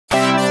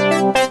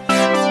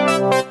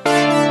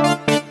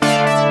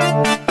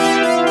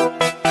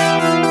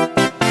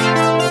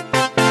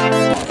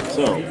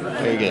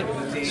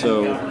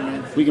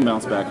We can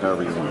bounce back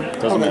however you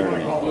want. Doesn't matter to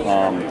me.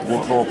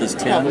 We'll call this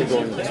 10.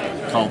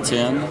 Call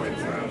 10.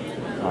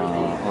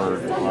 Or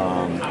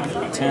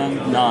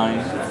 10, 9,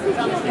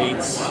 8.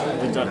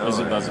 It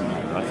doesn't matter.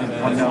 I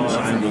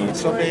think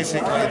so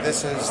basically,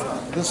 this will be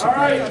the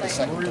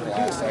second to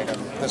last item.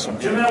 This will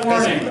be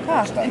basically the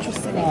first item.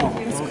 Interesting.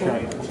 That's cool.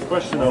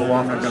 Question though,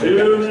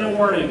 2-minute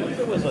warning. If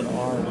it was an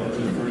R,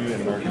 2-3,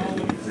 and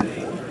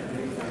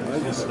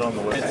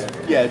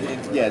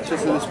Yeah, it's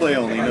just a display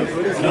only. No,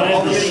 Can I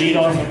have the sheet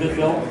off of it,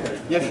 Bill?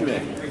 yes, you may.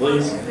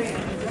 Please.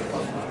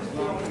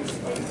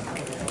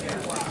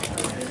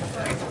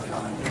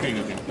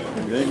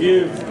 Thank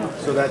you.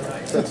 So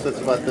that's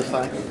about this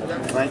high,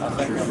 right?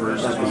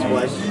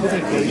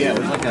 Yeah, it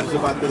was like that's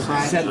about this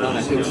high. Set on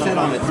it. It was set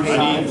on its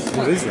side.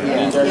 What is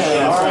that?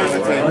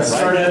 Let's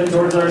start heading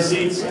towards our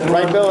seats.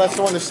 Right, Bill? That's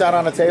the one that's sat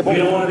on a table? We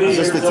don't want to be Is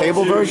this here the till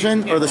table 2.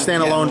 version or the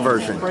standalone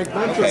version?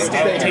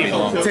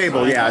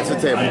 Table, yeah, it's a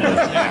table.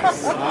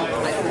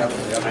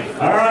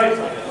 All right.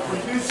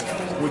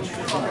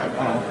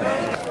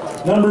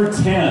 Number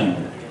 10,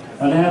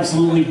 an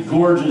absolutely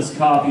gorgeous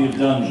copy of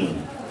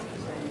Dungeon.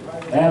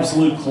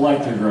 Absolute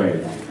collector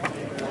grade.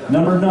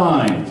 Number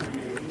 9,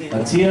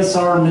 a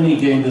TSR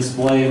minigame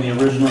display in the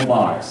original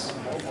box.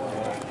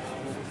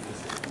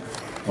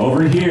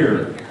 Over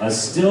here, a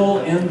still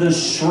in the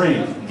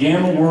shrink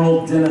Gamma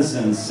World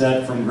Denizens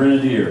set from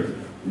Grenadier,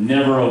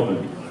 never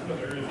opened.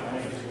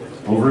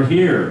 Over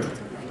here,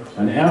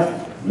 an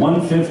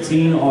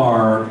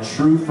F-115R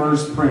true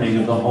first printing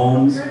of the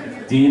Holmes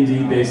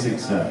D&D basic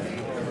set.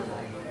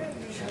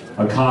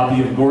 A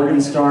copy of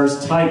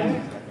GorganStar's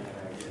Titan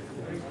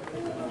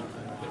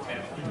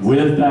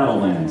with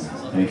Battlelands.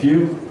 Thank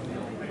you.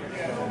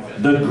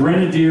 The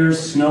Grenadier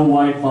Snow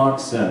White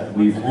box set.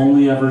 We've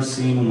only ever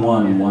seen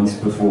one once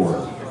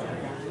before.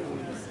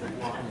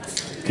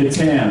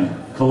 Catan,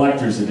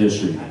 Collector's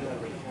Edition.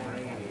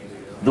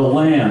 The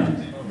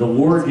Land, the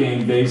war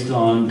game based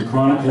on the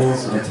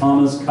Chronicles of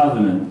Thomas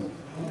Covenant.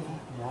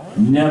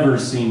 Never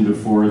seen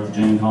before at the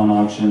Gen Con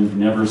auction,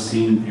 never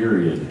seen,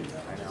 period.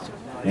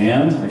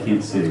 And, I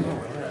can't see,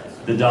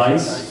 the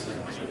dice.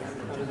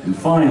 And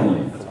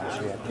finally,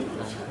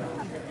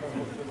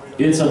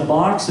 it's a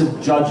box of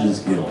Judges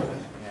Guild,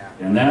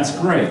 and that's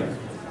great,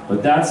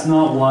 but that's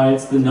not why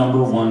it's the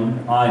number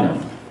 1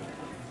 item.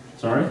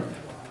 Sorry?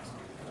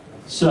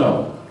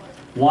 So,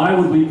 why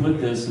would we put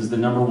this as the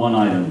number 1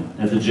 item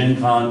at the Gen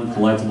Con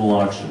collectible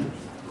auction?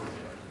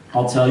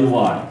 I'll tell you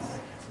why.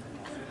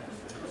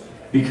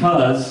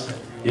 Because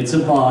it's a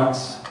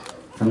box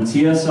from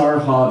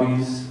TSR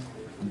Hobbies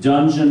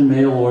Dungeon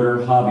Mail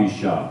Order Hobby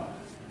Shop.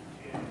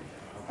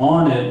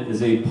 On it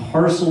is a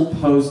parcel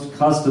post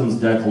customs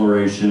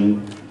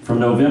declaration from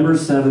November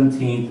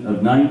 17th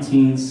of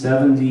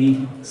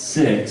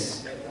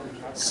 1976,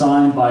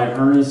 signed by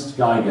Ernest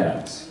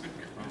Gygax.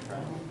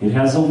 It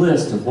has a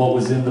list of what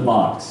was in the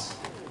box.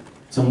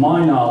 To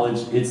my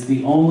knowledge, it's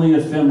the only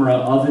ephemera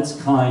of its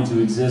kind to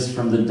exist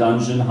from the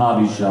Dungeon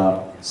Hobby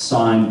Shop,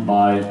 signed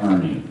by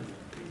Ernie.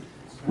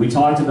 We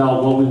talked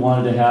about what we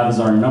wanted to have as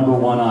our number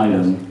 1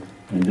 item,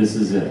 and this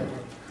is it.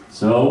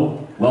 So,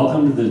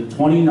 welcome to the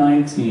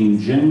 2019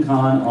 Gen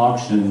Con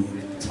Auction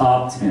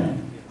Top 10.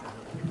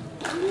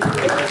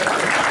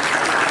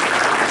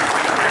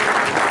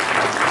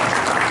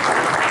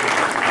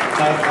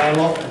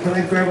 Can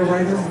I grab a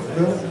writer?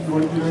 Bill, you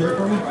want to do that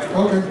for me?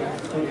 Okay.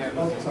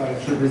 Oh, sorry, I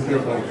should be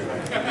careful.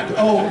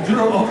 Oh,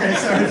 Drew, okay,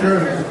 sorry, Drew.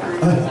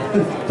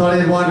 Thought he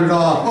had wandered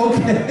off.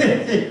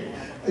 Okay.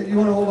 You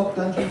want to hold up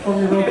Dungeon for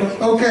me real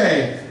quick?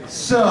 Okay.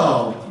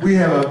 So, we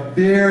have a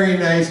very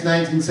nice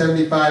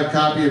 1975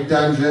 copy of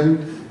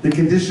Dungeon. The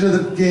condition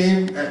of the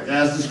game,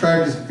 as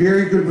described, is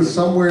very good with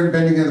some wear and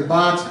bending in the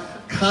box.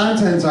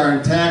 Contents are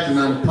intact and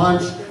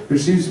unpunched. There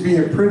seems to be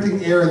a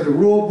printing error in the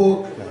rule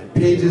book.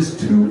 Pages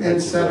 2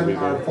 and 7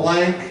 are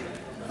blank.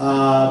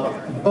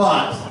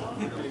 But,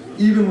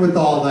 even with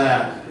all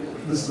that,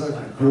 this is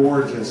a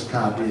gorgeous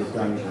copy of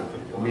Dungeon.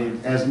 I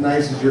mean, as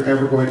nice as you're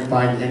ever going to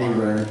find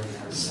anywhere.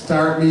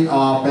 Start me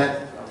off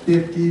at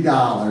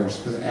 $50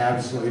 for the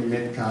absolutely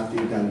mint copy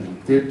of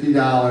Dungeon.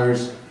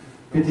 $50,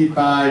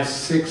 55,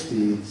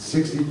 60,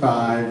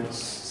 65,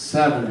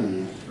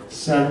 70,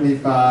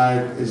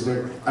 75. Is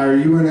there? Are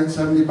you in at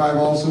 75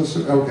 also?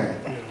 Okay,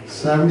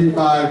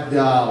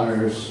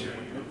 $75.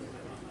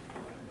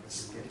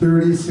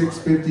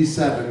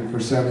 36.57 for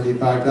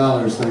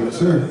 $75. Thank you,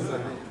 sir.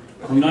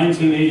 From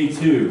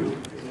 1982,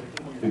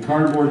 the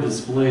cardboard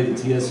display that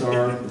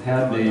TSR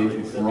had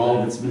made for all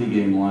of its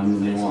minigame lines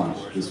when they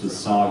launched. This was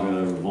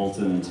Saga,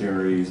 Revolta and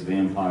Terry's,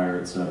 Vampire,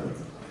 etc.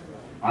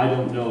 I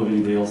don't know of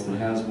anybody else that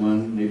has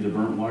one. Maybe the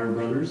Burnt Wire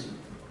Brothers.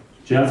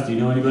 Jeff, do you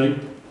know anybody?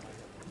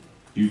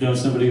 Do you know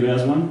somebody who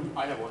has one?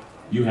 I have one.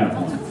 You have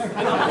one.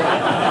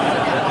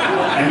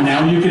 And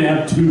now you can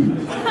have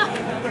 2.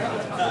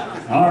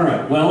 All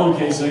right, well,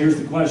 okay, so here's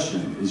the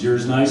question. Is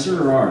yours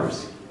nicer or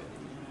ours?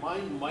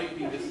 Mine might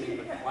be missing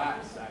the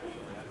flaps, actually.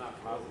 I'm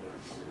not positive.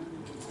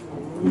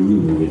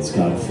 Ooh, it's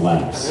got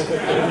flaps.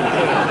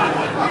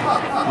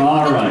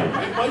 All right.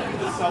 It might be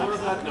the seller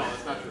of that. No,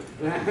 it's not true.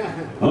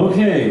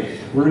 Okay,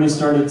 We're going to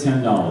start at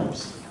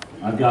 $10.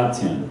 I've got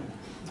 10.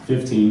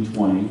 15,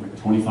 20,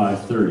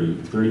 25, 30,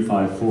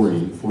 35,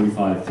 40,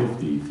 45,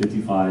 50,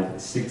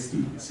 55,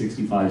 60,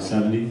 65,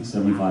 70,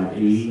 75,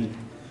 80,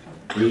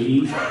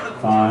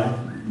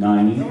 85,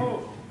 90,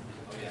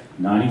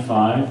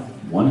 95,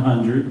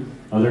 100.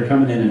 Oh, they're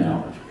coming in and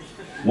out.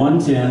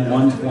 110,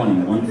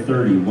 120,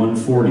 130,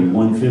 140,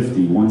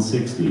 150,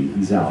 160.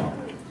 He's out.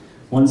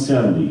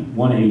 170,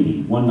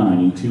 180,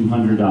 190,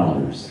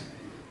 $200.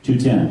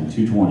 210,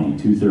 220,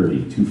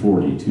 230,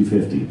 240,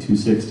 250,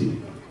 260,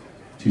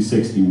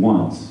 260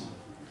 once,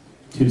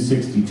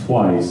 260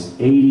 twice,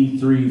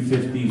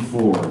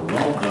 83.54.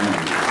 Well done.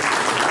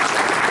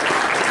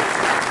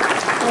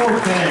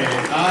 Okay,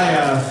 I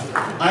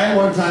at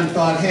one time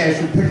thought, hey, I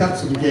should pick up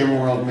some Game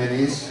World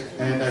minis,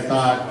 and I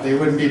thought they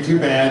wouldn't be too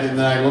bad, and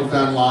then I looked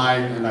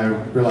online and I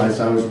realized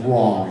I was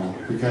wrong,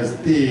 because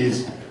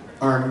these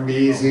are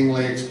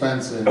amazingly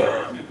expensive.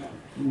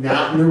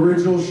 Not an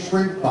original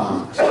shrink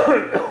box,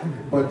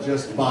 but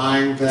just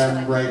buying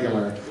them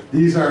regular.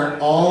 These are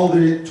all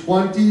the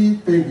 20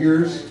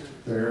 figures.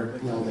 They're,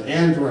 you know, the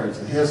androids,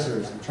 the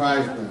hissers, the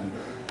tribesmen.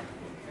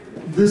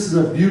 This is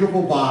a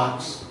beautiful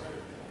box,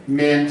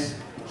 mint,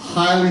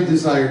 highly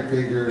desired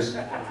figures.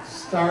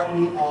 Start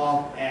me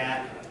off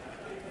at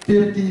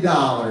 $50.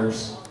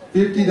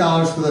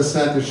 $50 for the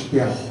set. There should be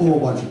a whole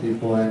bunch of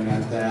people in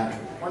at that.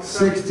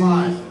 60.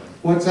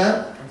 What's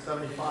that?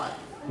 175.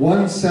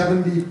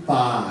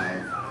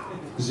 175.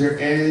 Is there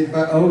any,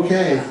 but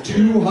okay,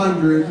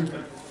 200,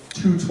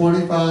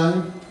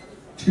 225,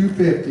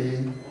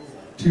 250,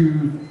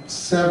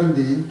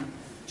 270,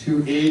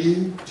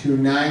 280,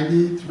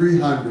 290,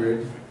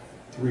 300,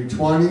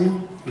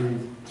 320,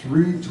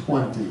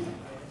 320.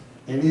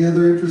 Any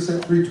other interest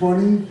at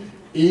 320?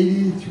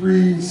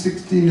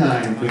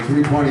 83.69 for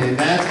 320, and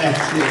that's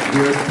actually a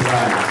good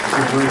price. It's a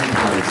great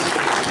price.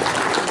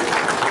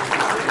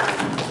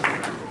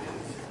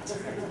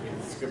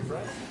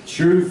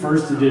 True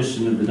first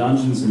edition of the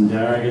Dungeons &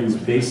 Dragons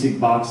basic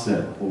box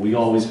set, what we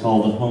always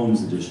call the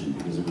Holmes edition,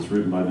 because it was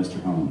written by Mr.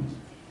 Holmes.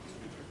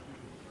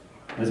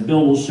 As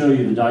Bill will show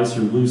you, the dice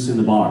are loose in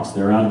the box.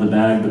 They're out of the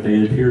bag, but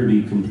they appear to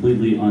be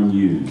completely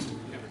unused.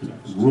 The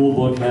rule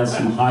book has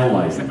some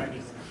highlighting.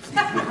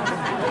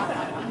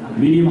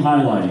 Medium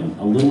highlighting,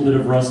 a little bit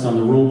of rust on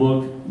the rule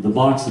book. The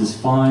box is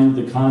fine,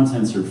 the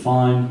contents are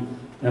fine.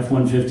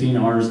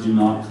 F-115Rs do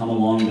not come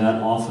along that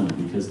often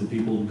because the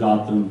people who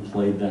got them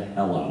played the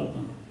hell out of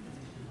them.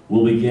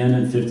 We'll begin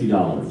at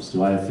 $50.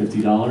 Do I have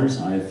 $50?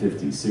 I have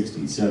 50,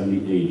 60,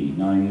 70, 80,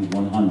 90,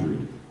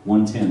 100,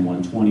 110,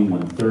 120,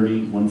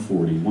 130,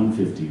 140,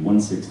 150,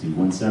 160,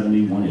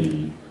 170,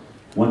 180,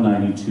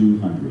 190,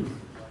 200,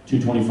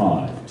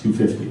 225,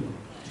 250,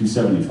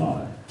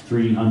 275,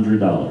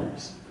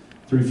 $300,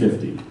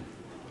 350,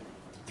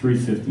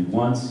 350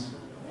 once.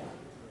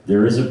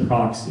 There is a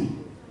proxy.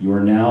 You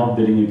are now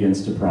bidding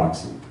against a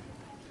proxy.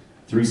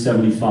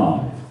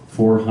 375,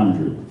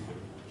 400.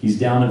 He's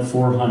down at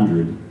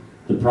 400.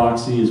 The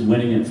proxy is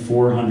winning at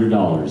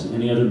 $400.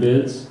 Any other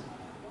bids?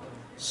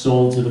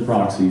 Sold to the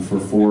proxy for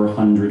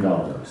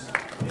 $400.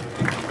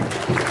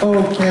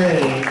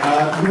 Okay,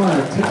 you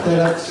want to tip that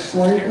up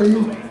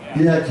slightly?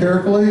 Yeah,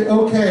 carefully.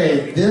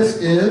 Okay, this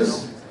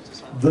is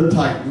the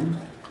Titan.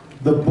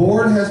 The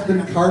board has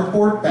been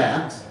cardboard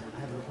backed.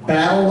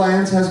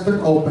 Battlelands has been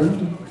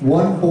opened.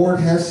 One board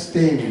has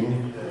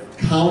staining.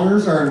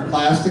 Counters are in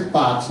plastic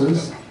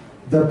boxes.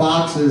 The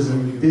box is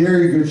in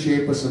very good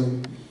shape with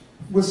some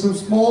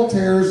small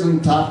tears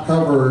and top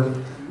cover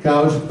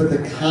gouge, but the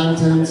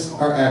contents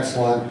are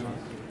excellent.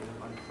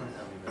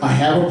 I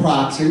have a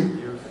proxy.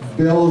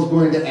 Bill is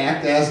going to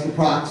act as the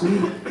proxy.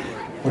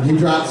 When he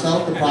drops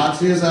out, the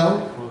proxy is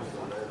out.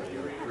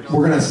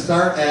 We're going to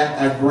start at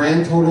a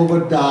grand total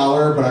of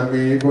 $1, but I'm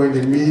going to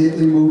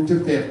immediately move to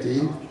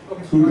 50.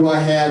 Who do I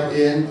have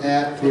in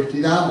at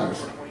 $50?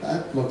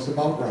 That looks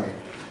about right.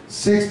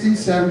 60,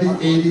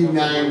 70, 80,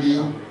 90,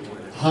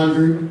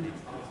 100,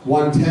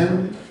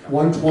 110,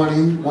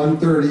 120,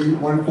 130,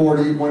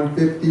 140,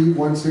 150,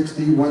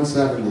 160,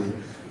 170.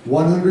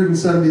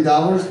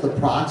 $170. The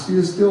proxy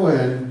is still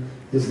in.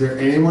 Is there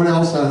anyone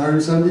else at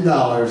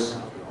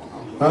 $170?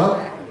 Oh,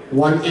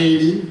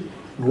 180,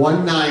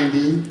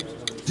 190,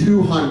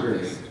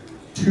 200,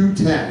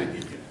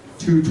 210,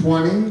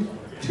 220,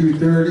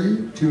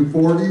 230,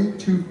 240,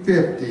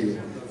 250.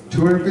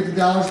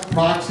 $250.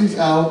 Proxy's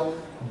out.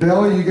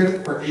 Bill, you get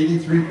it for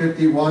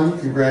 $83.51.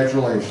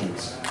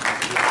 Congratulations.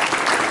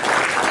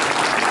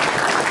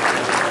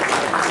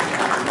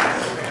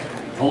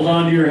 Hold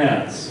on to your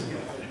hats.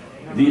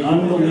 The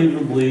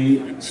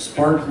unbelievably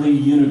sparkly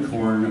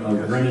unicorn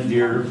of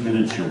Grenadier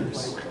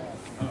miniatures.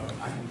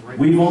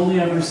 We've only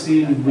ever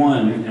seen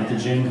one at the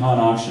Gen Con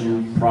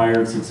auction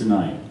prior to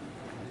tonight.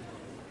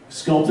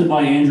 Sculpted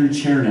by Andrew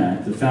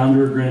Chernak, the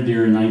founder of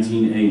Grenadier in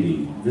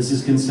 1980, this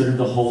is considered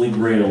the holy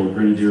grail of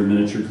Grenadier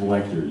miniature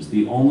collectors.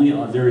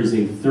 There is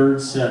a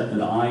third set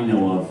that I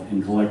know of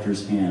in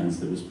collectors' hands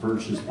that was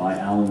purchased by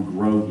Alan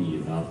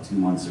Grohe about 2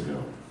 months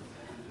ago.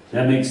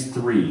 That makes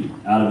 3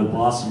 out of a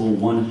possible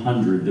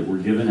 100 that were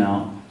given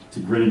out to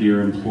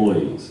Grenadier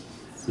employees.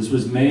 This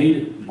was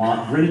made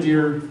by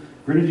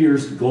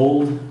Grenadier's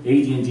gold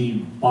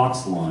AD&D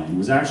box line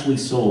was actually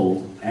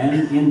sold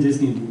and in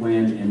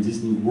Disneyland and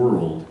Disney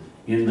World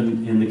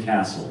in the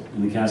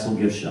castle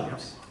gift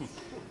shops.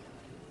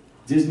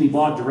 Disney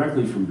bought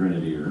directly from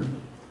Grenadier.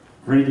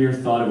 Grenadier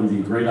thought it would be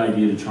a great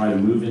idea to try to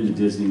move into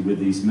Disney with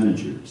these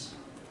miniatures.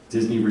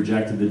 Disney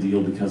rejected the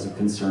deal because of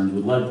concerns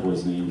with lead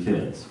poisoning in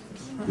kids.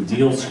 The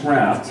deal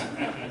scrapped.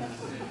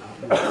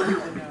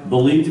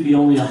 Believed to be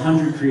only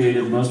 100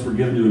 creative, most were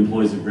given to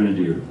employees of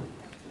Grenadier.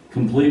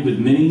 Complete with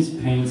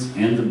minis, paints,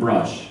 and the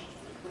brush.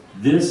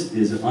 This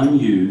is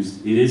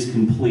unused, it is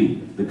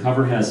complete. The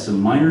cover has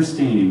some minor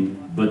staining,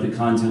 but the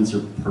contents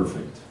are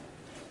perfect.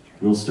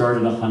 We'll start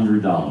at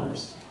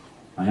 $100.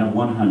 I have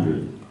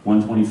 100,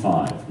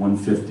 125,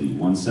 150,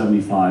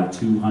 175,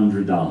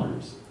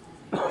 $200.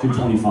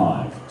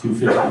 225,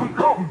 250,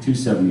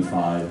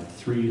 275,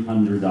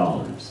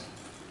 $300.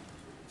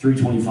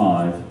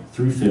 325,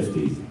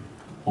 350.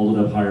 Hold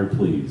it up higher,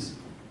 please.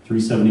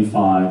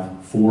 375,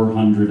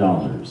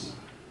 $400.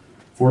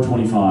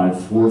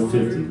 425,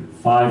 450,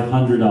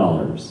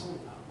 $500.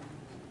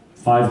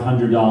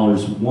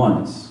 $500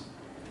 once.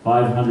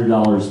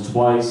 $500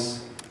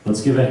 twice.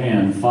 Let's give a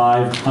hand.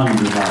 $500.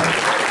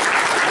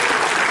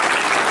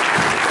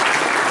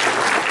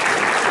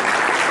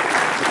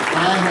 I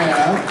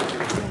have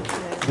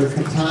the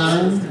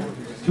Catan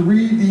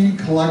 3D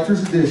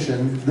Collector's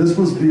Edition. This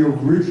was the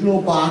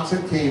original box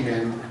it came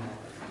in.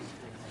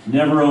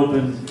 Never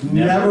opened.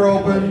 Never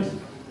opened.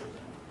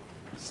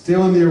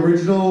 Still in the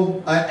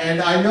original.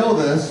 And I know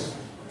this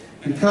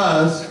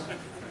because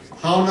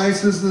how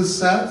nice is this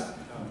set?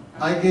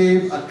 I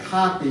gave a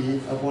copy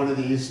of one of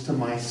these to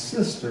my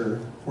sister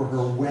for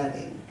her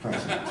wedding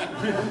present.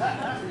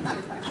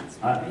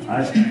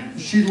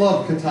 She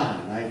loved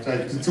Catan.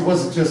 It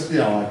wasn't just, you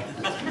know, like,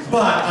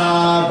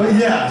 but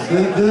yes,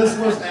 this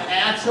was an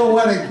actual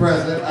wedding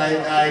present.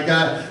 I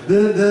got,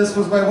 this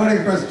was my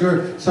wedding present to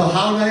her. So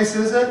how nice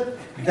is it?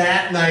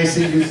 That nice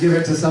that you give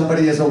it to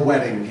somebody as a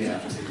wedding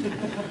gift.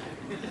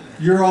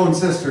 Your own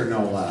sister,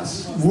 no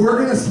less.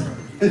 We're gonna,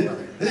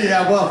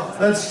 yeah, well,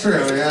 that's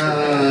true.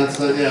 Yeah, that's.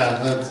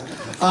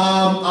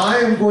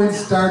 I am going to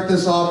start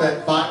this off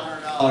at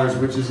 $500,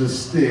 which is a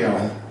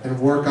steal, and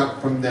work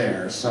up from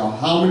there. So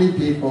how many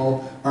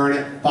people earn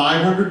it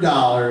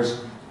 $500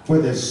 for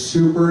this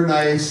super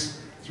nice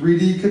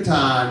 3D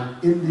Catan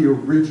in the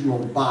original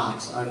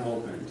box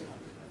unopened?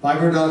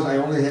 $500, I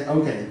only hit,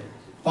 okay.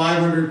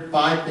 500,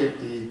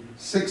 550,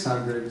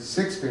 600,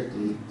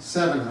 650,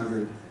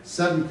 700,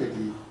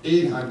 750,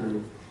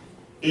 800,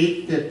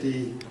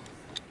 850,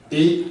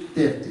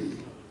 850.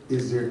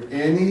 Is there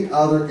any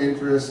other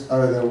interest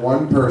other than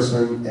one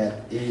person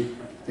at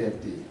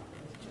 850?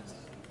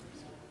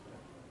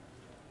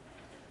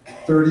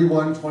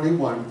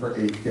 3121 for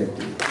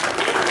 850.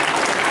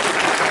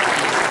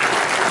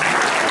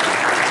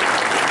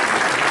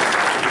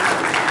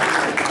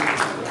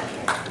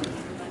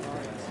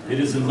 It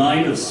is a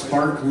night of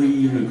sparkly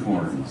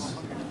unicorns,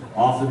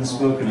 often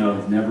spoken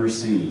of, never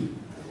seen.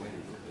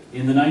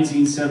 In the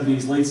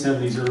 1970s, late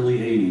 70s, early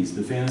 80s,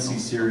 the fantasy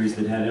series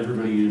that had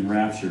everybody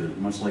enraptured,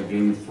 much like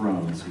Game of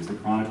Thrones, was the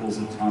Chronicles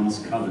of Thomas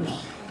Covenant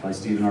by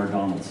Stephen R.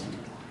 Donaldson.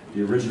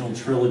 The original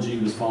trilogy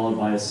was followed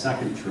by a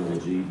second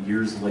trilogy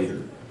years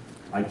later.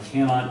 I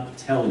cannot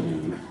tell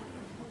you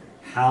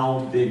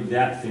how big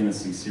that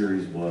fantasy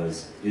series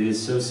was. It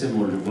is so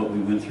similar to what we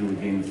went through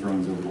with Game of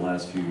Thrones over the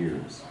last few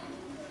years.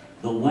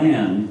 The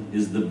Land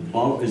is the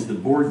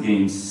board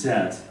game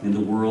set in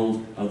the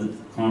world of the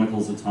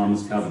Chronicles of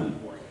Thomas Covenant.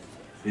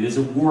 It is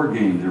a war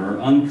game. There are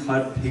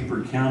uncut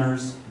paper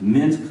counters,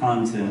 mint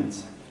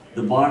content.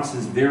 The box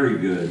is very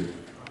good.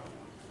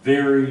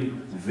 Very,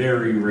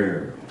 very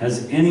rare.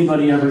 Has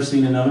anybody ever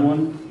seen another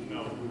one?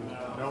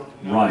 No.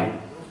 Right.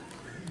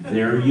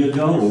 There you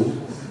go.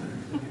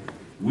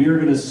 We are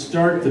going to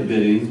start the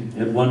bidding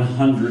at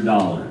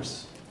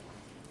 $100.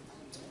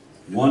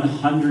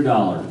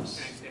 $100.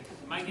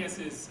 My guess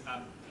is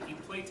he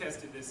play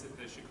tested this at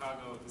the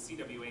Chicago, the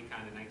CWA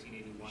Con in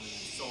 1981 and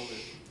sold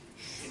it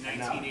in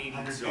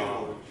 1982.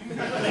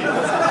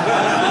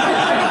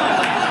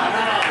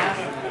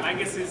 My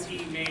guess is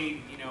he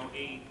made,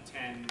 8,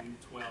 10,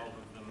 12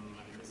 of them. I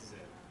mean, this is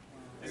it.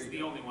 This is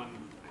the only one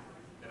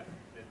that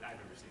I've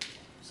ever seen.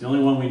 It's the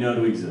only one we know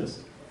to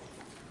exist.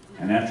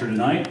 And after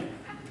tonight,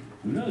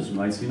 who knows, we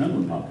might see another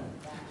one pop up.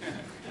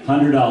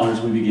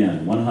 $100 we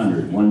begin.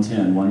 100,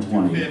 110,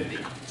 120,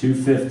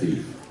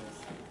 250,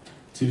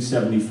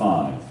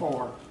 275,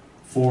 $400,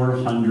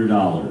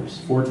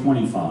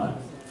 425,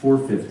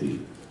 450,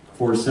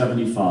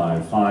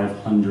 475,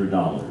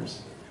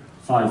 $500,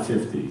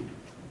 550,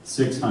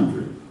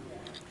 600,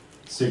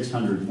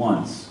 600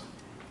 once,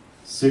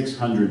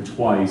 600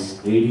 twice,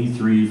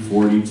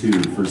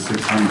 8342 for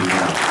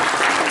 $600.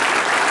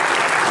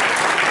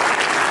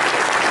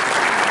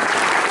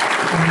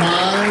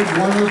 My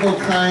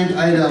one-of-a-kind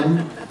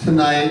item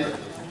tonight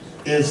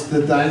is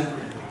the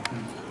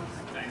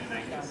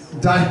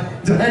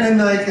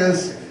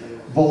Deinonychus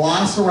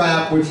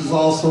Velociraptor, which is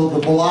also the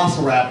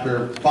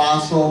Velociraptor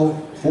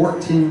fossil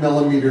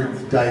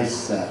 14mm dice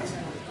set.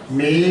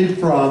 Made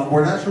from,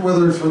 we're not sure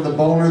whether it's from the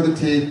bone or the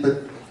teeth,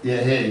 but yeah,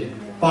 hey,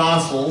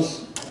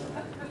 fossils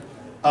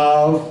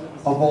of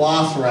a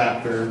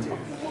Velociraptor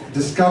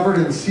discovered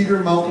in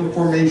Cedar Mountain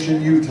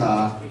Formation,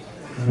 Utah.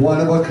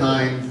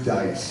 One-of-a-kind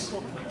dice.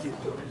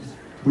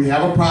 We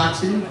have a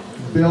proxy.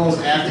 Bill's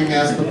acting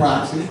as the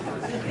proxy.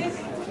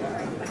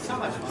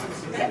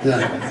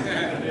 Yeah.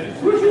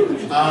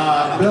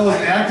 Bill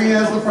is acting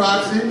as the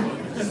proxy,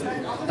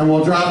 and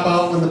we'll drop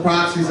out when the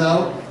proxy's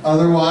out.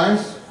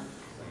 Otherwise,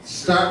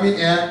 start me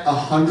at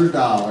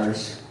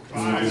 $100.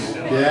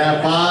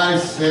 Yeah, 5,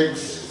 6,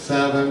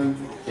 7,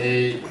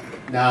 8,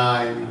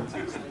 9,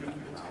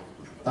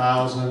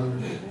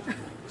 1,000,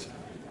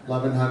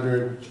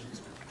 1,100,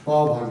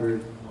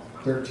 1,200,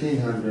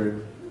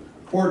 1,300,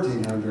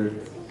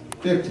 1,400,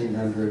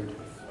 1,500,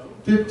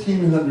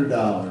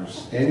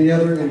 $1,500. Any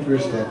other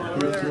interest at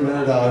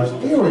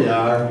 $1,500? Here we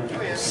are.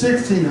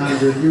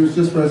 1,600. He was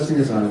just resting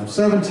his arm.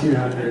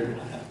 1,700,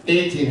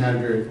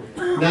 1,800,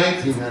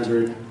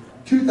 1,900,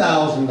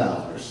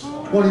 $2,000.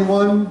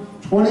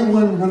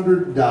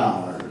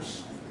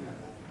 $2,100.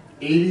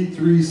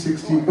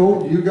 83.60.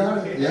 Oh, you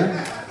got it.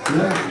 Yeah.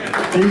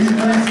 Yeah.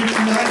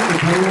 83.69 for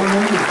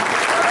 2,100.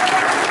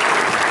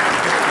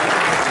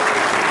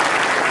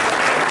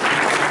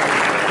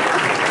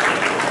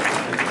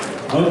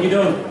 Okie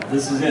doke,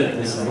 this is it.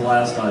 This is the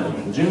last item.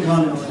 The Gen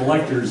Con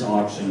Collectors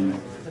Auction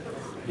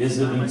is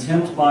an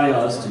attempt by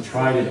us to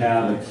try to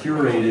have a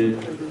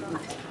curated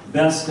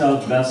best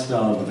of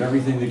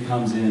everything that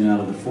comes in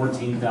out of the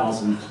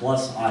 14,000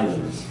 plus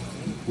items.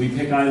 We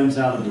pick items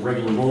out of the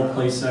regular role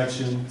play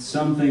section.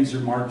 Some things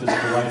are marked as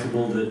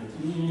collectible that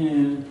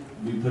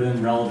we put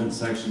in relevant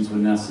sections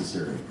when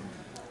necessary.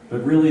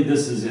 But really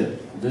this is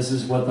it. This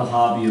is what the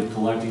hobby of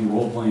collecting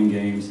role-playing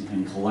games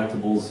and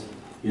collectibles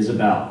is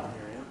about.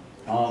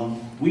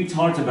 We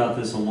talked about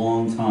this a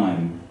long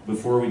time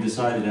before we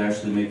decided to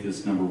actually make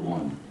this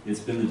 #1. It's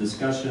been the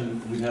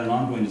discussion, we've had an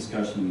ongoing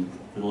discussion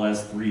for the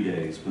last 3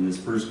 days when this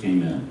first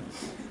came in.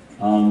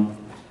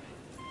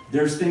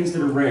 There's things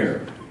that are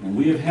rare, and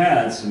we have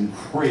had some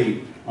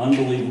great,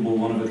 unbelievable,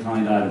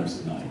 one-of-a-kind items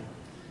tonight.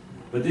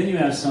 But then you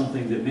have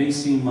something that may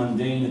seem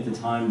mundane at the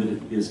time that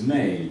it is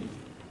made,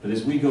 but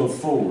as we go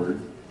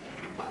forward,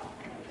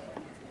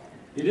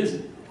 it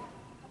isn't.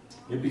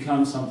 It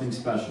becomes something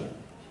special.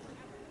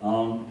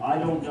 I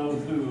don't know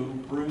who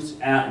Bruce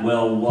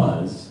Atwell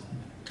was,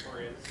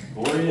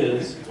 or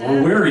is,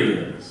 or where he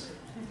is.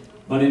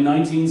 But in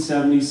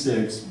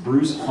 1976,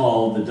 Bruce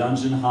called the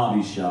Dungeon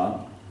Hobby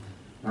Shop.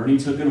 Ernie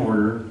took an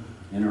order,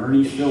 and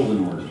Ernie filled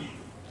an order.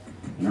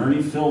 And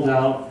Ernie filled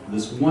out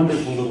this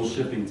wonderful little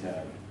shipping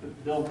tag.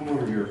 Bill, come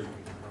over here.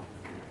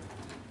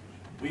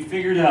 We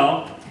figured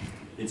out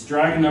it's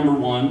Dragon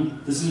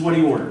 #1. This is what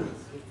he ordered.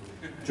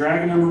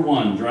 Dragon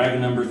 #1,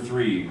 Dragon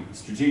 #3,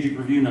 Strategic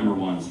Review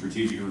 #1,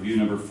 Strategic Review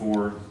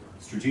 #4,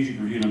 Strategic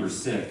Review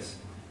 #6.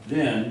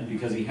 Then,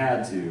 because he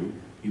had to,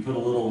 he put a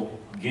little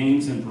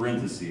games in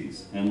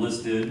parentheses and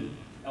listed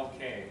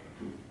LK.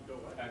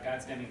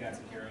 Gods, Demigods,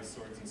 and Heroes,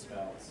 Swords and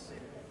Spells.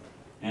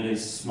 And a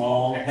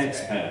small hex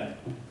pad.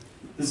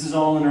 This is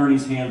all in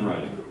Ernie's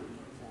handwriting.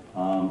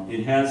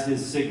 It has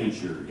his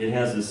signature. It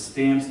has a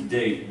stamped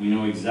date. We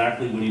know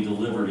exactly when he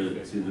delivered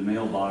it to the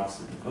mailbox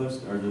at the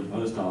post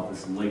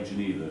office in Lake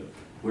Geneva,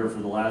 where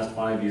for the last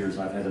 5 years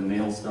I've had to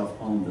mail stuff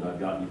home that I've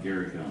gotten to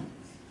Garricombe.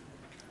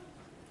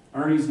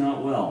 Ernie's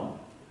not well.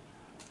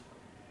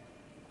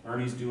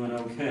 Ernie's doing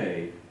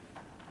okay,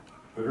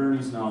 but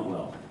Ernie's not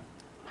well.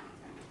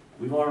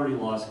 We've already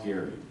lost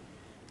Gary.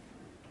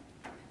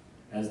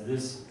 As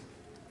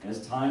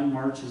time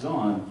marches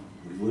on,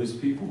 we lose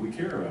people we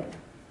care about.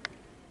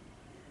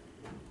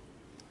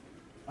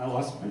 I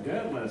lost my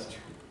dad last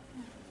year.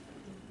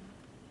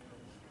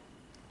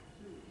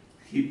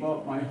 He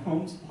bought my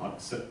Holmes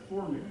box set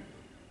for me.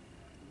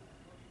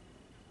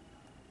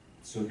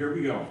 So here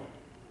we go.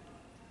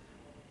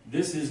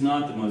 This is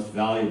not the most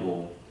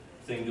valuable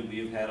thing that we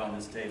have had on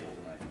this table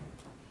tonight.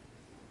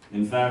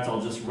 In fact, I'll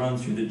just run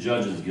through the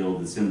Judges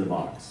Guild that's in the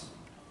box.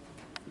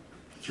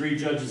 3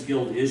 Judges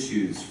Guild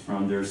issues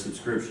from their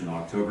subscription,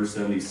 October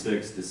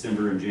 '76,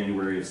 December and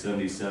January of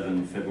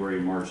 '77, February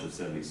and March of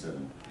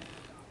 '77.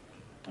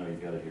 Oh, you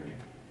got it here.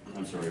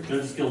 I'm sorry.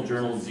 Judges Guild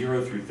Journals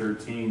 0 through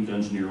 13,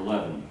 Dungeoneer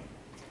 11.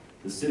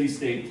 The City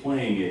State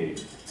Playing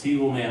Aid,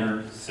 Teagle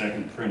Manor,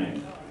 2nd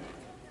printing.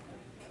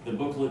 The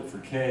booklet for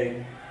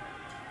K.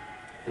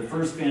 The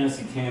First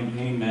Fantasy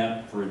Campaign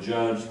Map for a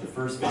Judge. The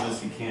First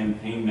Fantasy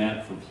Campaign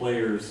Map for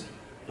Players.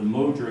 The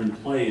Modron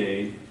Play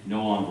Aid,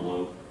 no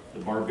envelope. The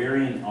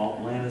Barbarian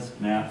Atlantis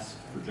maps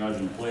for Judge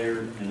and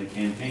Player. And the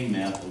Campaign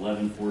Map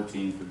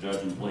 11-14 for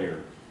Judge and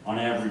Player. On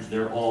average,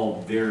 they're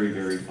all very,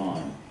 very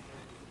fine.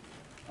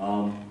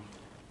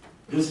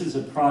 This is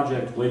a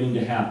project waiting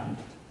to happen.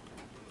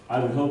 I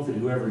would hope that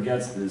whoever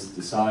gets this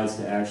decides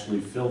to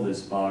actually fill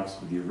this box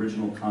with the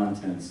original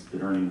contents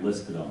that Ernie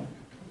listed on it.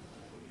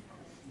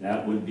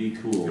 That would be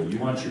cool. You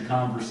want your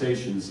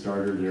conversation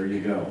starter, there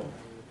you go.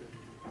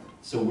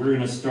 So we're going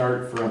to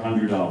start for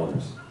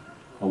 $100.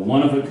 A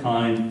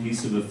one-of-a-kind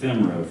piece of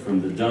ephemera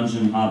from the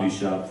Dungeon Hobby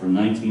Shop from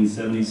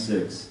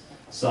 1976,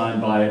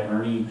 signed by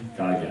Ernie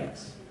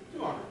Gygax.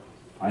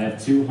 I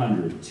have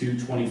 200,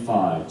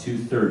 225,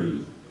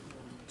 230,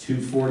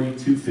 240,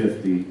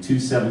 250,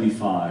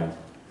 275,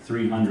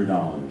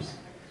 $300.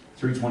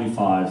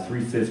 325,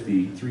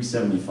 350,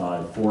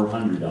 375,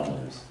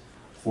 $400.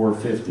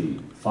 450,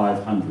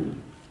 500,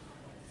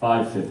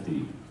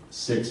 550,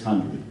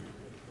 600,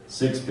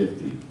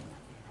 650,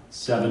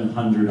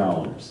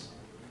 $700.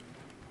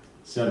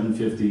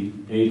 750,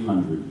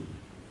 800.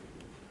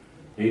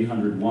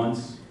 800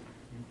 once,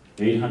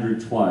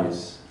 800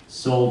 twice.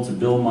 Sold to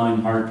Bill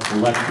Meinhardt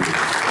Collectable.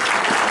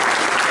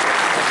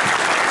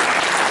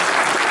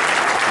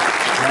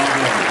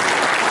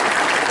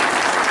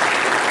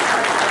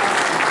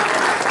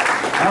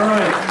 All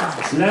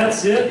right, so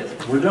that's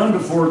it. We're done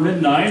before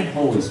midnight.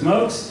 Holy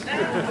smokes.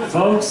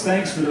 Folks,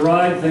 thanks for the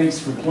ride. Thanks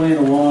for playing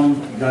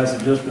along. You guys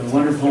have just been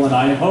wonderful, and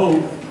I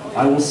hope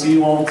I will see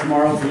you all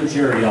tomorrow for the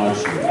charity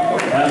auction.